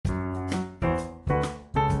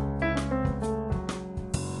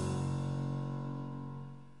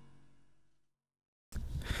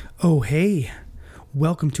Oh, hey.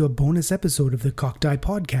 Welcome to a bonus episode of the Cockeye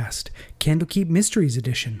Podcast, Candlekeep Mysteries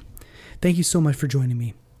Edition. Thank you so much for joining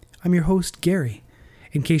me. I'm your host, Gary.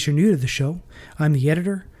 In case you're new to the show, I'm the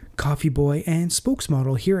editor, coffee boy, and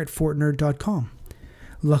spokesmodel here at fortnerd.com.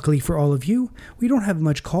 Luckily for all of you, we don't have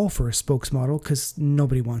much call for a spokesmodel because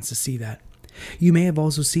nobody wants to see that. You may have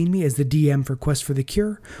also seen me as the DM for Quest for the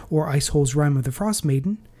Cure or Icehole's Rime of the Frost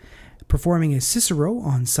Maiden, performing as Cicero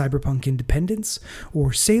on Cyberpunk Independence,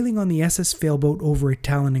 or sailing on the SS Failboat over at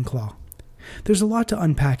Talon and Claw. There's a lot to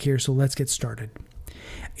unpack here, so let's get started.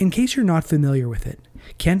 In case you're not familiar with it,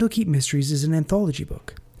 Candlekeep Mysteries is an anthology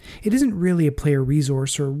book. It isn't really a player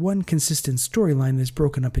resource or one consistent storyline that's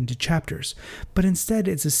broken up into chapters, but instead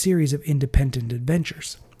it's a series of independent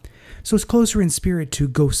adventures. So it's closer in spirit to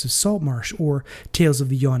Ghosts of Saltmarsh or Tales of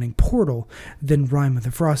the Yawning Portal than Rime of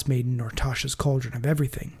the Frost Maiden or Tasha's Cauldron of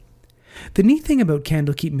Everything. The neat thing about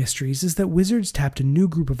Candlekeep Mysteries is that Wizards tapped a new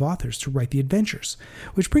group of authors to write the adventures,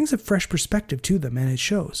 which brings a fresh perspective to them, and it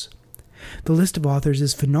shows. The list of authors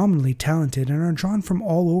is phenomenally talented and are drawn from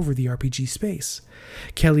all over the RPG space.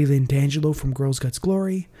 Kelly Lynn D'Angelo from Girls Guts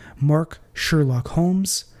Glory, Mark Sherlock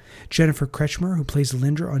Holmes, Jennifer Kretschmer, who plays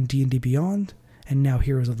Lindra on D&D Beyond, and now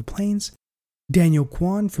Heroes of the Plains, Daniel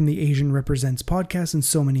Kwan from the Asian Represents podcast, and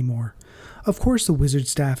so many more. Of course, the Wizard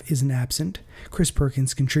staff isn't absent. Chris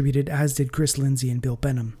Perkins contributed, as did Chris Lindsay and Bill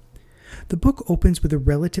Benham. The book opens with a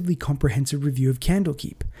relatively comprehensive review of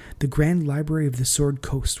Candlekeep, the Grand Library of the Sword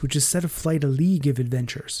Coast, which has set aflight a league of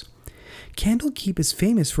adventures. Candlekeep is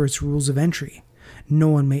famous for its rules of entry. No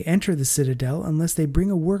one may enter the Citadel unless they bring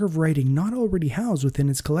a work of writing not already housed within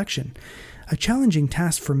its collection, a challenging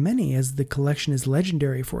task for many as the collection is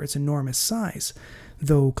legendary for its enormous size,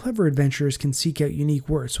 though clever adventurers can seek out unique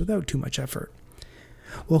works without too much effort.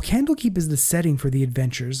 While Candlekeep is the setting for the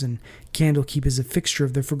adventures, and Candlekeep is a fixture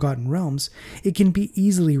of the Forgotten Realms, it can be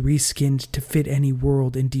easily reskinned to fit any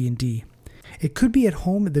world in D&D. It could be at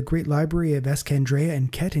home at the Great Library of Escandrea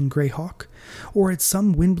and Ket in Greyhawk, or at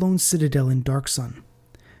some windblown citadel in Darksun.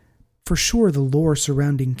 For sure, the lore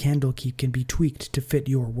surrounding Candlekeep can be tweaked to fit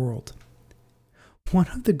your world. One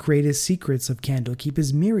of the greatest secrets of Candlekeep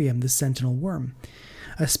is Miriam the Sentinel Worm,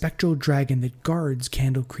 a spectral dragon that guards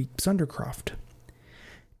Candlekeep's Undercroft.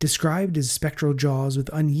 Described as spectral jaws with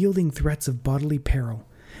unyielding threats of bodily peril,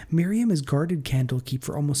 Miriam has guarded Candlekeep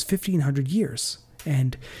for almost 1,500 years,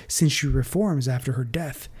 and since she reforms after her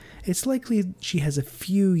death, it's likely she has a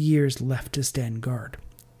few years left to stand guard.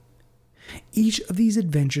 Each of these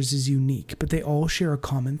adventures is unique, but they all share a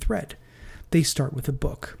common thread. They start with a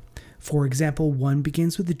book. For example, one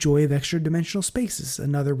begins with the joy of extra-dimensional spaces,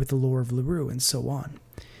 another with the lore of LaRue, and so on.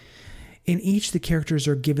 In each, the characters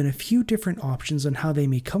are given a few different options on how they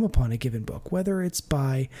may come upon a given book, whether it's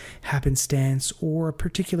by happenstance or a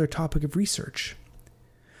particular topic of research.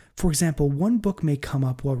 For example, one book may come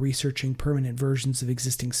up while researching permanent versions of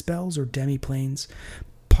existing spells or demiplanes,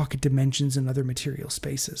 pocket dimensions, and other material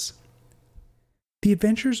spaces. The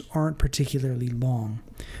adventures aren't particularly long.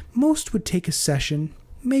 Most would take a session,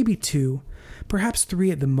 maybe 2, perhaps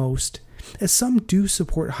 3 at the most, as some do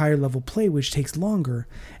support higher level play which takes longer,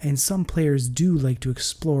 and some players do like to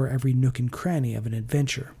explore every nook and cranny of an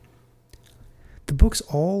adventure. The books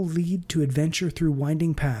all lead to adventure through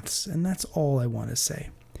winding paths, and that's all I want to say.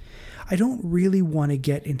 I don't really want to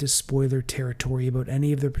get into spoiler territory about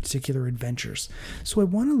any of their particular adventures, so I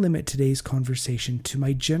want to limit today's conversation to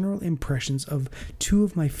my general impressions of 2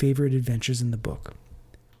 of my favorite adventures in the book.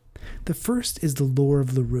 The first is The Lore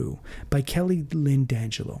of LaRue by Kelly Lynn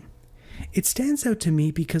D'Angelo. It stands out to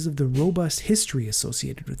me because of the robust history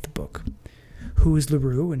associated with the book. Who is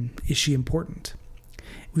LaRue, and is she important?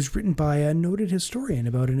 It was written by a noted historian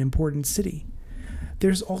about an important city.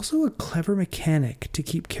 There's also a clever mechanic to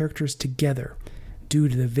keep characters together due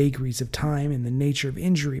to the vagaries of time and the nature of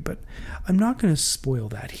injury, but I'm not going to spoil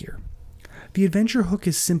that here. The adventure hook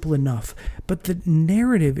is simple enough, but the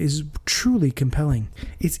narrative is truly compelling.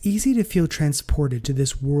 It's easy to feel transported to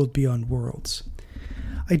this world beyond worlds.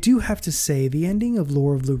 I do have to say the ending of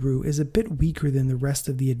Lore of LaRue is a bit weaker than the rest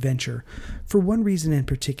of the adventure, for one reason in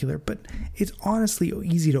particular, but it's honestly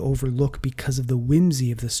easy to overlook because of the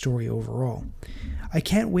whimsy of the story overall. I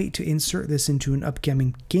can't wait to insert this into an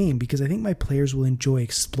upcoming game because I think my players will enjoy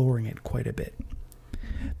exploring it quite a bit.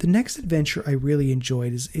 The next adventure I really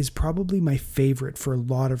enjoyed is probably my favorite for a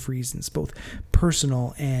lot of reasons, both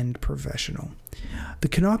personal and professional. The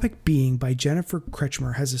Canopic Being by Jennifer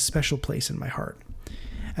Kretschmer has a special place in my heart.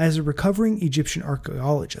 As a recovering Egyptian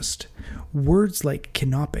archaeologist, words like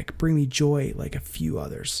canopic bring me joy like a few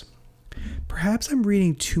others. Perhaps I'm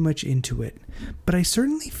reading too much into it, but I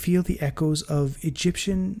certainly feel the echoes of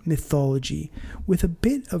Egyptian mythology with a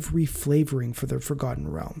bit of reflavoring for the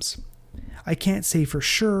Forgotten Realms. I can't say for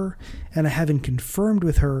sure, and I haven't confirmed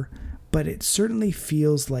with her, but it certainly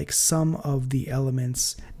feels like some of the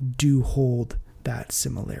elements do hold that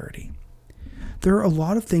similarity. There are a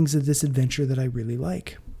lot of things of this adventure that I really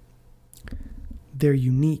like. They're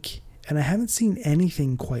unique, and I haven't seen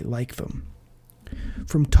anything quite like them.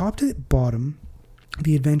 From top to bottom,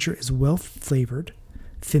 the adventure is well flavored,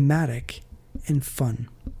 thematic, and fun.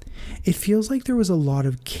 It feels like there was a lot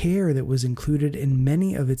of care that was included in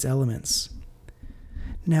many of its elements.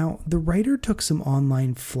 Now, the writer took some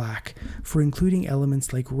online flack for including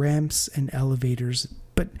elements like ramps and elevators,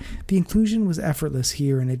 but the inclusion was effortless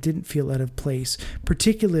here and it didn't feel out of place,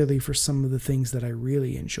 particularly for some of the things that I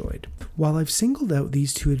really enjoyed. While I've singled out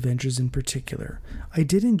these two adventures in particular, I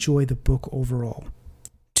did enjoy the book overall.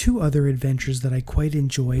 Two other adventures that I quite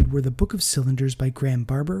enjoyed were the Book of Cylinders by Graham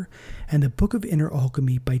Barber and the Book of Inner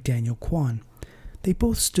Alchemy by Daniel Kwan. They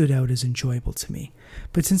both stood out as enjoyable to me,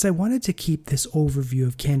 but since I wanted to keep this overview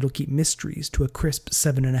of Candlekeep Mysteries to a crisp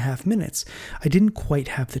 7.5 minutes, I didn't quite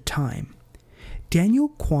have the time. Daniel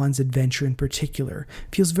Kwan's adventure in particular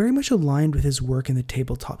feels very much aligned with his work in the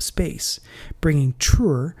tabletop space, bringing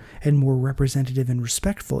truer and more representative and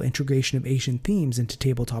respectful integration of Asian themes into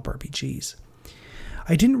tabletop RPGs.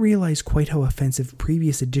 I didn't realize quite how offensive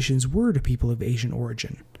previous editions were to people of Asian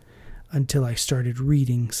origin, until I started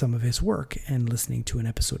reading some of his work and listening to an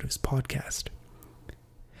episode of his podcast.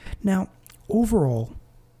 Now, overall,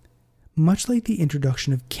 much like the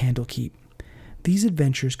introduction of Candlekeep, these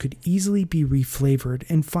adventures could easily be reflavored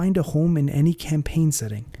and find a home in any campaign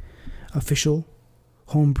setting, official,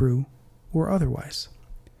 homebrew, or otherwise.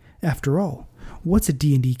 After all, what's a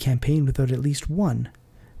D&D campaign without at least one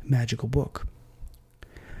magical book?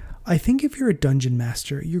 I think if you're a dungeon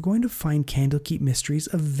master, you're going to find Candlekeep Mysteries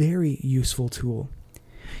a very useful tool.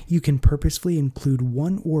 You can purposefully include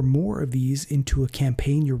one or more of these into a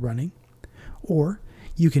campaign you're running, or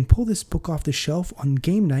you can pull this book off the shelf on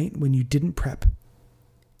game night when you didn't prep.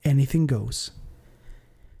 Anything goes.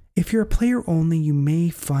 If you're a player only, you may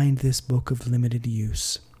find this book of limited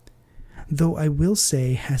use. Though I will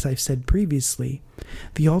say, as I've said previously,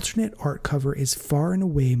 the alternate art cover is far and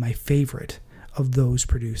away my favorite of those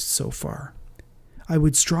produced so far. I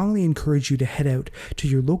would strongly encourage you to head out to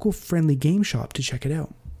your local friendly game shop to check it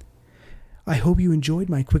out. I hope you enjoyed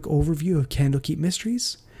my quick overview of Candlekeep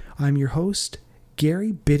Mysteries. I'm your host,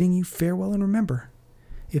 Gary, bidding you farewell, and remember,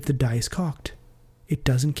 if the die is cocked, it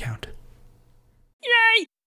doesn't count.